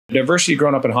Diversity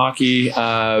growing up in hockey,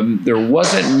 there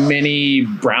wasn't many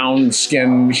brown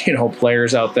skin,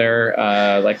 players out there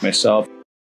like myself.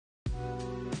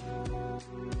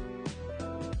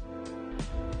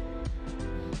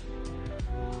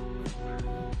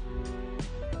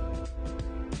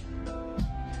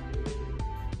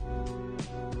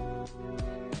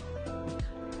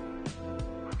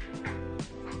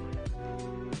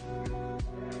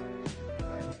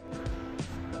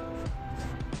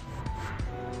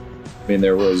 I mean,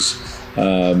 there was,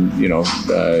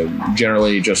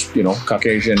 generally just,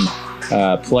 Caucasian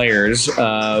players,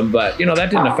 but, that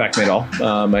didn't affect me at all.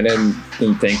 I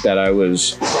didn't think that I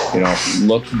was,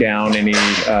 looked down any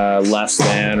less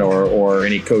than, or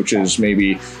any coaches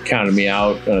maybe counted me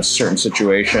out in a certain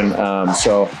situation.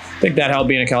 So I think that helped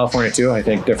being in California too. I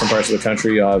think different parts of the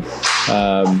country you have,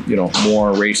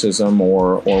 more racism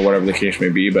or whatever the case may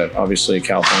be, but obviously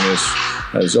California is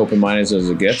as open-minded as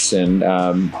it gets, and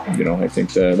I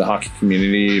think the hockey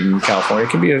community in California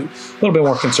can be a little bit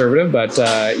more conservative, but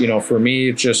for me,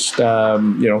 it's just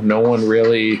no one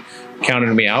really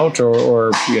counted me out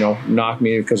or knocked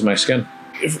me because of my skin.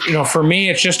 For me,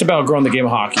 it's just about growing the game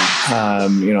of hockey.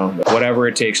 Whatever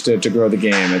it takes to grow the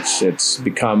game. It's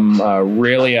become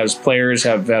really, as players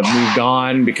have moved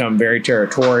on, become very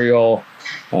territorial.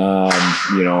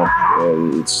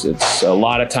 It's a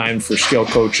lot of time for skilled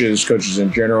coaches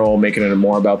in general, making it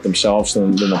more about themselves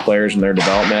than the players and their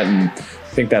development. And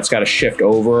I think that's got to shift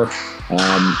over.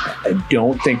 I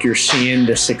don't think you're seeing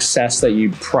the success that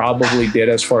you probably did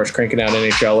as far as cranking out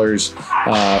NHLers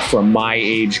from my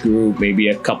age group, maybe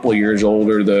a couple years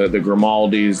older, the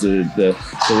Grimaldis, the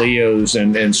Leos,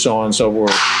 and so on and so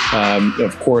forth.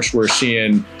 Of course, we're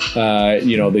seeing,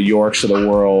 the Yorks of the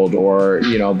world,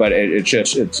 but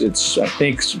it's I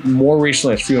think more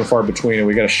recently it's few and far between, and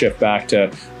we got to shift back to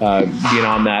being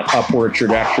on that upward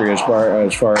trajectory as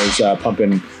far as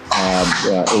pumping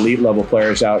elite level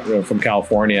players out from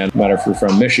California. No matter if you're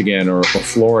from Michigan or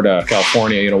Florida,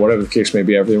 California, whatever the case may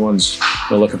be, everyone's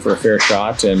looking for a fair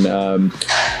shot. And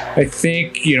I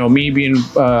think, me being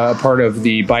a part of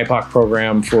the BIPOC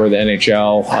program for the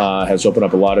NHL has opened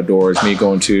up a lot of doors. Me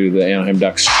going to the Anaheim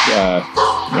Ducks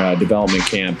development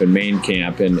camp and main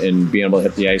camp and being able to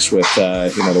hit the ice with,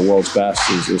 the world's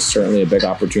best is certainly a big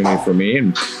opportunity for me.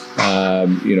 And,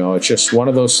 it's just one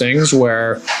of those things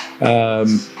where,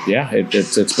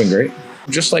 it's been great.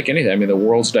 Just like anything, I mean, the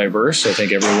world's diverse. I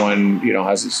think everyone,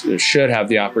 should have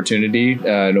the opportunity,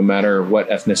 no matter what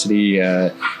ethnicity,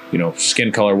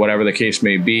 skin color, whatever the case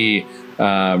may be,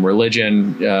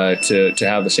 religion, to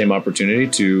have the same opportunity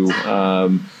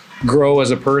to grow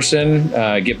as a person,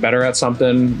 get better at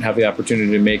something, have the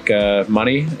opportunity to make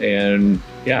money. And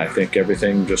I think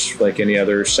everything, just like any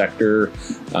other sector,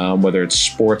 whether it's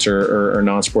sports or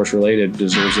non-sports related,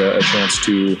 deserves a chance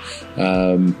to,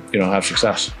 have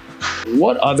success.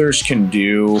 What others can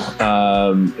do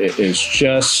is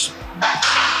just,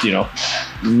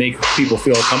 make people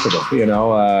feel comfortable.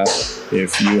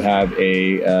 If you have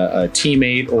a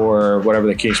teammate or whatever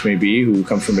the case may be who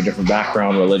comes from a different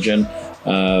background, religion,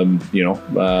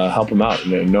 help them out.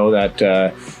 Know that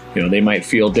they might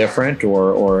feel different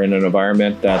or in an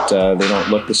environment that they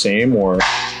don't look the same, or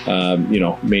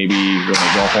maybe when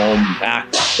they go home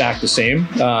act the same.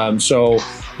 I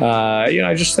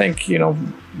just think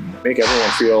make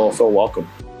everyone feel welcome.